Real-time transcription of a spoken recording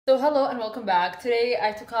So hello and welcome back. Today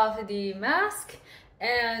I took off the mask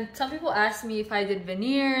and some people asked me if I did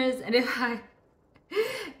veneers and if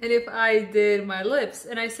I did my lips,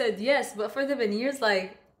 and I said yes, but for the veneers,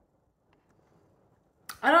 like,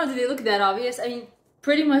 I don't know, do they look that obvious? I mean,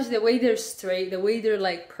 pretty much the way they're straight, the way they're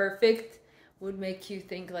like perfect would make you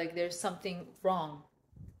think like there's something wrong.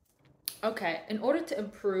 Okay, in order to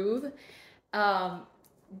improve, um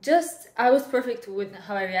just I was perfect with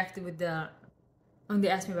how I reacted with the when they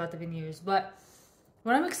asked me about the veneers, but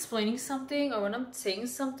when I'm explaining something or when I'm saying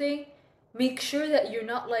something, make sure that you're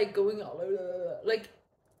not like going all like,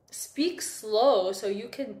 speak slow so you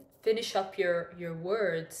can finish up your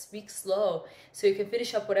words. Speak slow so you can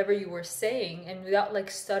finish up whatever you were saying and without like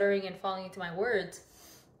stuttering and falling into my words.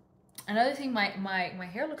 Another thing, my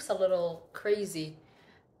hair looks a little crazy.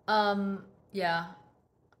 Yeah.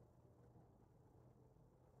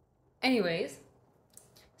 Anyways,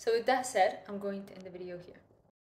 so with that said, I'm going to end the video here.